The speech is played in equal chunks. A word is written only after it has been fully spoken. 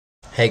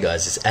Hey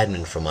guys, it's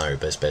Admin from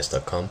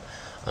MyRepoSpace.com.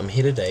 I'm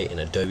here today in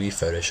Adobe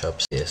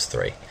Photoshop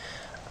CS3,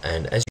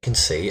 and as you can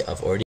see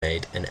I've already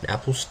made an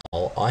Apple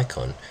style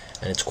icon,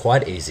 and it's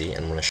quite easy,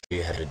 and I'm going to show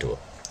you how to do it.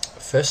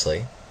 Firstly,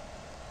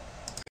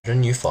 go to a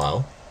new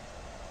file.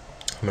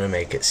 I'm going to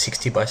make it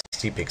 60 by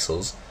 60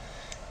 pixels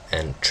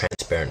and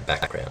transparent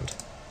background.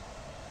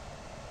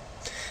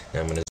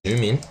 Now I'm going to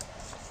zoom in,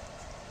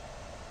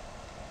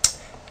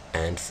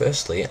 and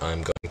firstly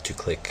I'm going to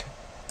click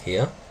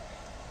here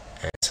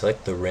and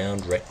select the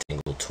round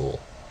rectangle tool.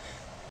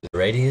 With a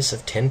radius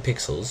of 10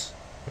 pixels,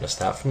 I'm going to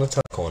start from the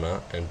top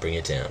corner and bring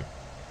it down.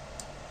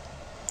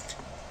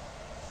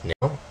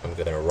 Now I'm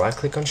going to right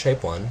click on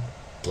shape 1,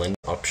 blend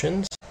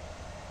options,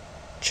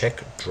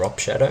 check drop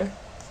shadow.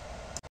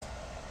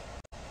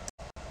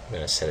 I'm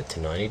going to set it to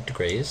 90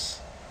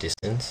 degrees,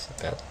 distance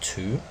about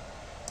 2,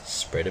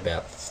 spread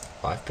about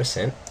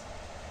 5%,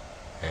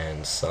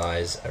 and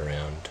size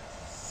around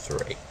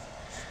 3.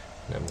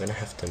 Now I'm going to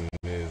have to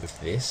move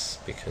this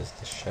because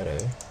the shadow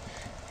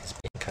is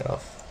being cut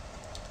off.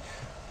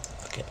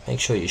 Okay, make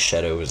sure your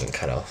shadow isn't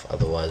cut off,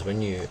 otherwise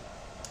when you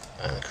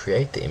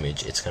create the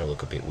image it's going to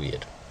look a bit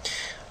weird.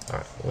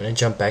 Alright, we're going to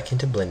jump back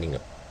into blending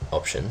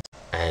options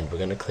and we're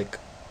going to click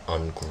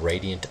on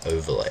gradient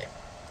overlay.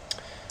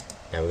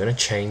 Now we're going to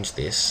change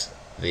this,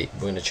 we're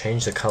going to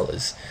change the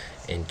colors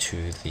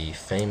into the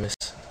famous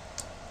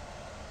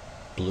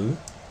blue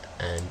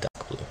and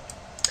dark blue.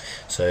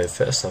 So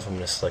first off I'm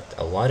going to select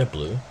a lighter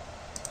blue,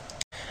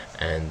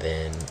 and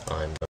then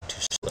I'm going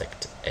to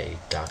select a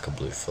darker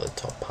blue for the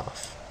top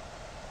half.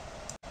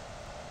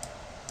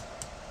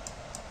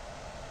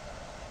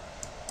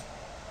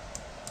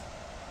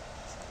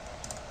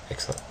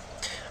 Excellent.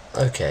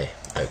 Okay,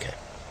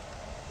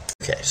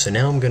 so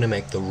now I'm going to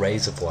make the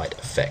rays of light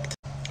effect.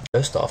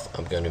 First off,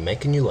 I'm going to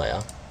make a new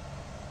layer.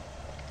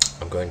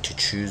 I'm going to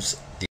choose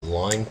the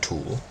line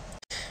tool.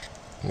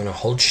 I'm going to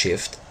hold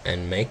shift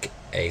and make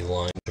a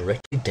line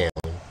directly down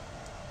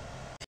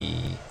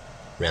the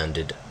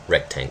rounded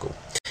rectangle.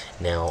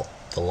 Now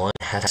the line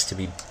has to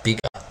be bigger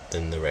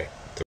than the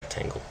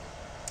rectangle.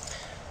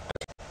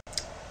 Okay.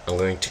 I'm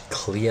going to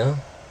clear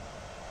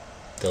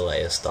the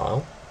layer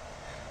style,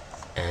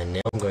 and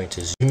now I'm going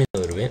to zoom in a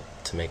little bit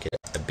to make it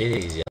a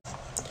bit easier,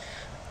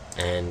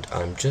 and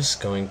I'm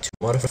just going to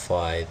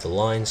modify the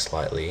line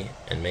slightly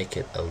and make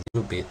it a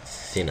little bit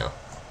thinner.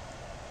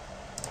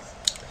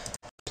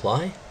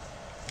 Apply.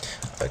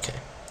 Okay,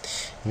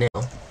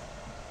 now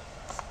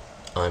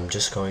I'm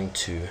just going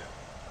to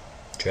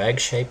drag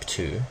shape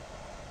 2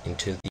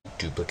 into the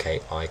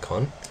duplicate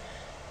icon,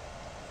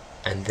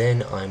 and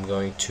then I'm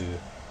going to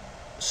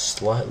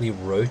slightly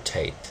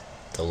rotate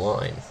the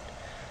line.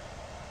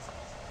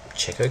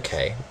 Check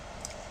OK,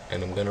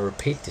 and I'm going to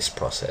repeat this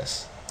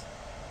process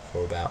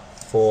for about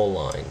 4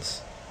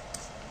 lines.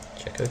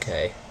 Check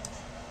OK.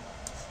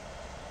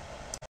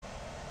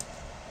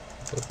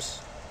 Oops.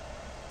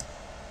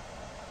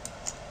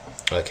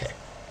 Okay.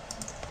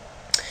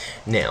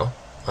 Now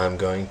I'm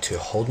going to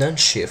hold down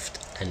shift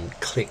and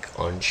click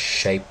on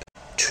shape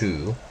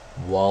 2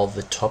 while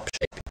the top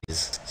shape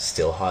is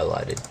still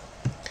highlighted,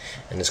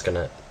 and it's going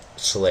to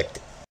select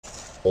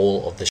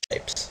all of the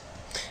shapes.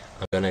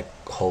 I'm going to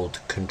hold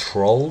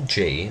Control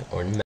G,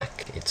 or in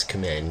Mac it's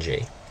Command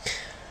G,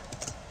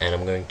 and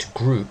I'm going to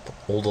group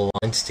all the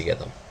lines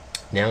together.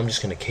 Now I'm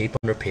just going to keep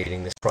on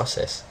repeating this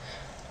process.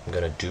 I'm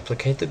going to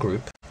duplicate the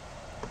group,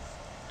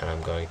 and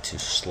I'm going to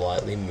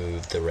slightly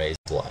move the rays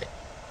of light.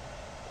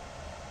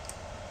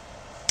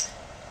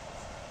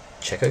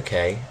 Check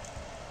OK,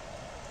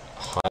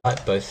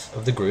 highlight both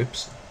of the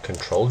groups,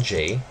 Control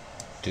G,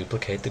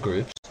 duplicate the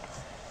groups,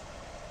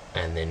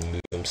 and then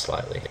move them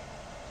slightly.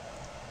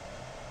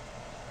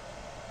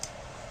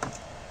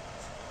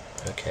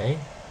 Okay,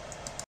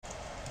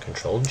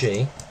 Control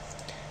G,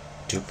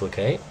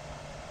 duplicate,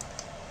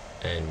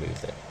 and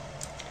move them.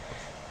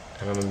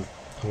 And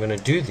I'm going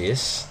to do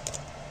this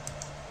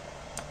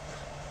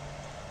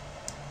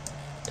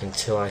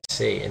until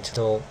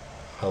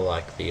I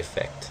like the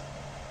effect.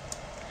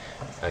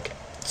 Okay,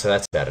 so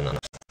that's about enough.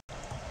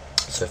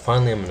 So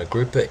finally I'm going to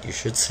group it. You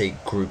should see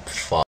group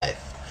 5.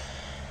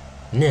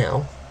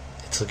 Now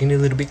it's looking a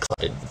little bit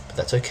cluttered, but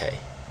that's okay.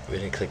 We're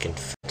going to click in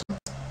Filter,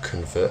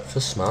 Convert for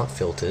Smart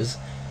Filters,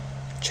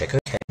 check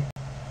OK,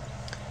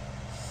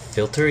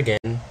 Filter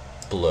again,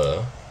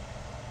 Blur,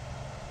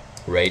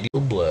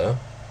 Radial Blur,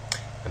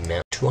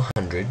 Amount to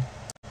 100,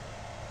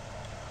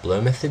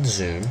 Blur Method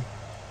Zoom,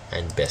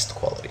 and Best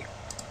Quality.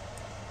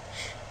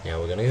 Now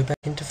we're going to go back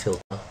into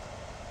Filter,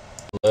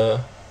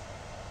 Blur,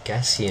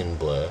 Gaussian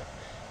Blur,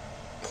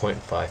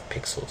 0.5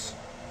 pixels.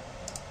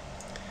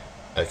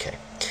 Okay,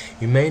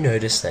 you may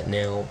notice that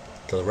now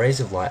the rays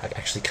of light are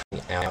actually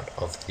coming out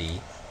of the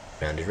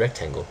rounded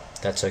rectangle.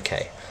 That's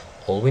okay.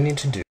 All we need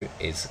to do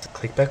is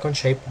click back on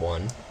shape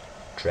 1,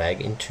 drag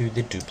into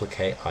the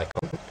duplicate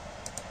icon.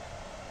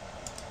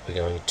 We're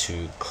going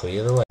to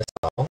clear the layer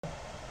style,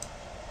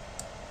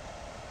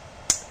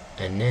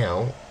 and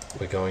now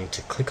we're going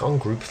to click on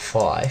group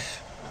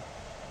 5,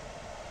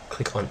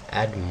 click on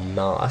add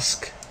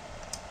mask,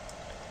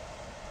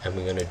 and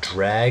we're going to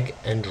drag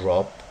and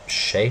drop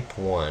shape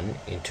 1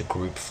 into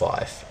group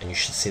 5, and you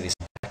should see this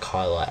black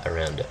highlight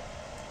around it.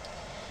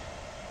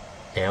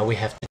 Now we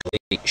have to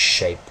delete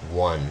shape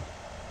 1,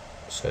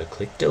 so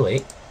click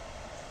delete,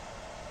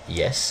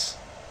 yes,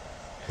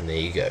 and there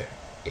you go.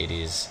 It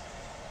is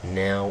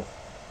now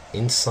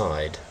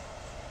inside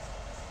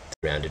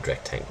the rounded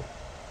rectangle.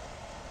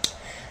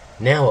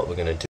 Now what we're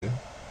going to do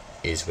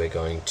is we're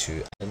going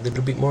to add a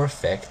little bit more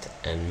effect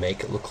and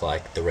make it look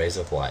like the rays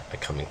of light are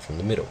coming from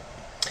the middle.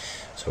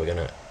 So we're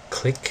going to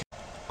click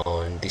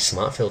on the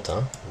smart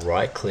filter,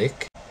 right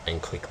click,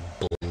 and click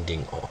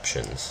blending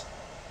options.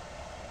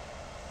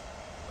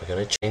 We're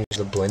going to change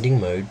the blending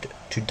mode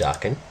to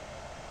darken,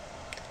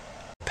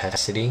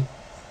 opacity,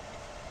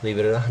 leave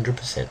it at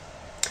 100%,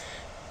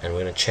 and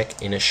we're going to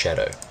check inner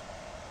shadow.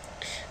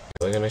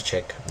 We're going to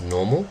check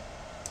normal,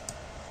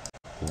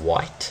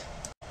 white.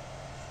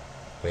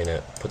 We're going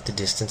to put the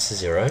distance to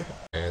 0,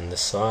 and the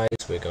size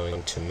we're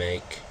going to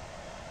make,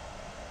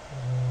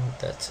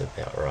 that's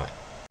about right.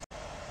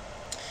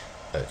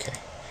 Okay,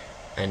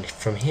 and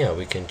from here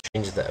we can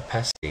change the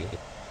opacity,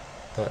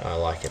 but I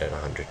like it at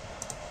 100.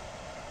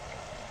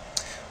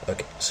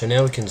 Okay, so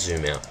now we can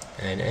zoom out,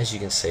 and as you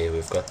can see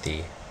we've got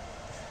the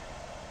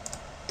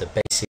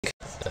basic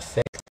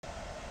effect,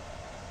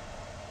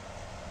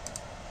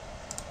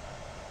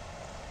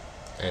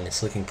 and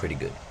it's looking pretty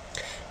good.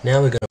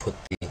 Now we're going to put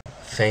the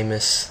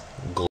famous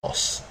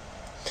gloss.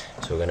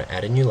 So we're going to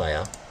add a new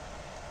layer.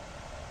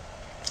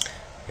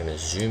 We're going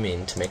to zoom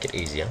in to make it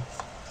easier.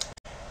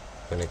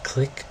 We're going to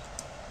click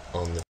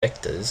on the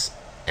vectors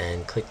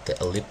and click the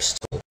ellipse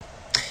tool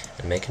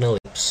and make an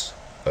ellipse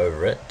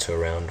over it to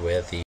around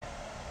where the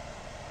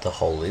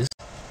hole is.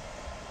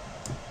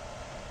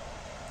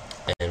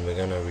 And we're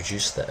going to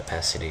reduce the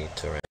opacity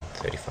to around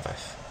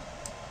 35.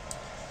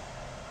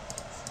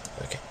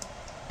 Okay,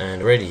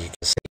 and already you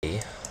can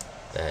see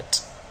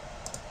that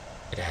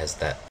it has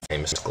that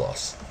famous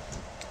gloss.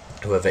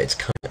 However, it's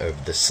coming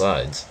over the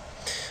sides.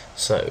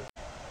 So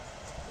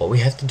what we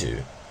have to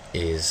do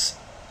is,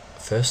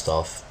 first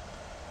off,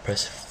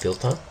 press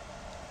filter,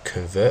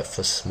 convert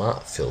for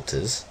smart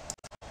filters,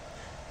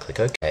 click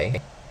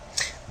OK,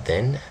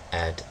 then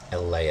add a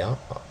layer,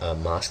 a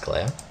mask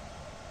layer.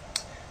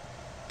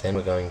 Then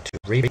we're going to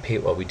repeat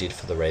what we did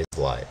for the rays of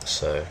light.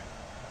 So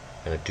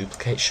I'm going to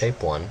duplicate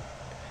shape 1,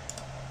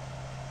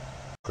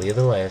 clear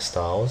the layer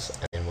styles,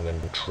 and then we're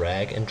going to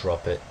drag and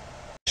drop it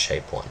to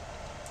shape 1.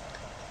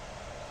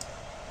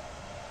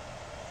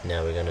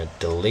 Now we're going to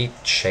delete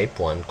shape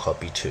 1,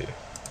 copy 2.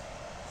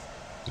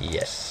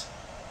 Yes.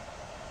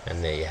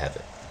 And there you have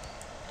it.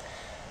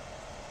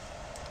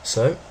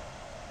 So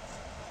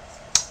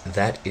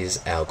that is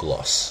our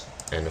gloss.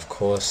 And of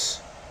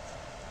course,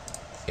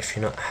 if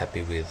you're not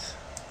happy with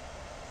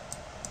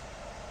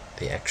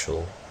the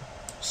actual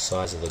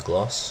size of the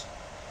gloss,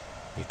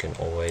 you can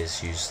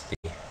always use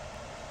the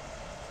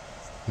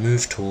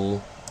move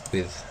tool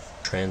with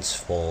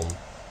transform,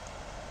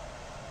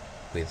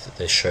 with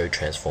the show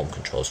transform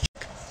controls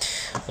check.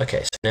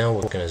 Okay, so now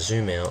we're going to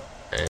zoom out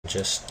and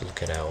just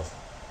look at our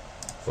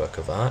work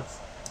of art,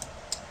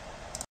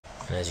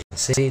 and as you can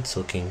see, it's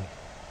looking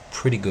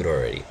pretty good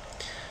already.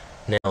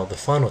 Now the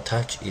final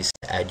touch is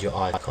to add your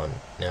icon.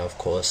 Now of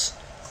course,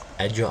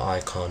 add your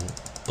icon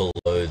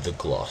below the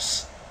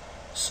gloss,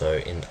 so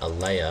in a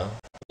layer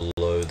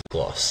below the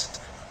gloss.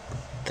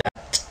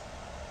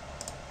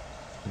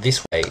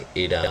 This way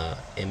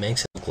it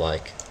makes it look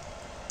like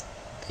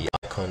the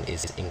icon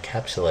is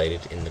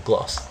encapsulated in the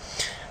gloss.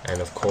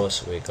 And of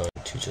course we're going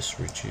to just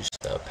reduce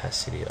the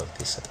opacity of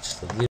this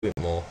just a little bit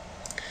more,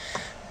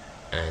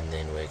 and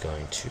then we're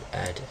going to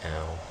add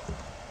our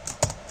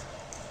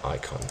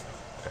icon,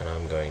 and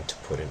I'm going to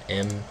put an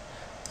M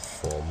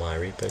for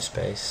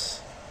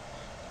MyRepoSpace,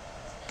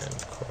 and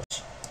of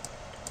course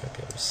you won't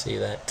be able to see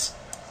that,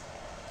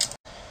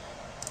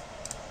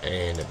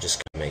 and I'm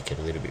just going to make it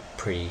a little bit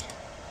pretty.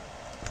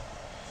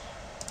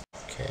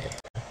 Okay,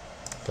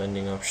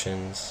 blending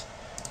options,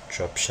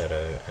 drop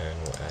shadow, and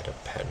we'll add a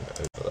pattern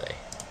overlay.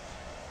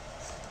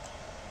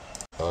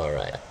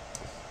 Alright.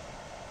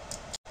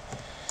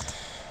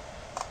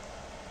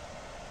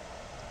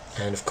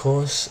 And of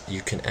course,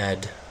 you can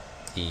add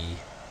the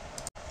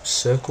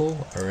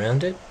circle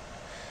around it.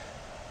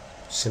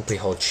 Simply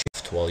hold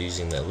shift while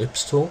using the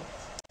ellipse tool.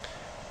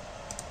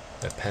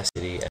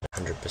 Opacity at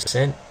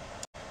 100%.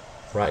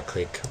 Right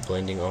click,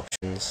 blending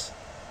options.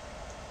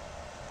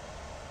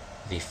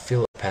 The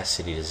fill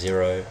opacity to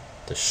 0,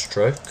 the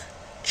stroke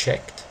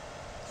checked,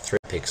 3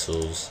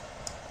 pixels,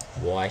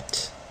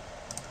 white,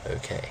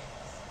 OK.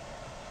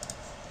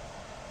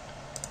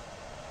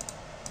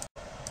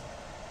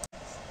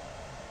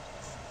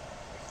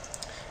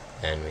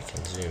 And we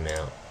can zoom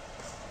out,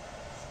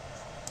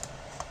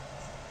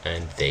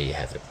 and there you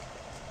have it.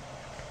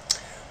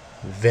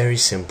 Very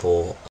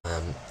simple,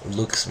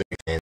 looks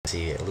very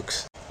fancy, it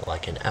looks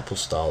like an Apple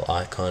style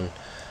icon,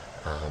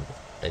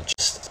 it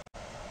just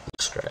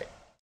looks great.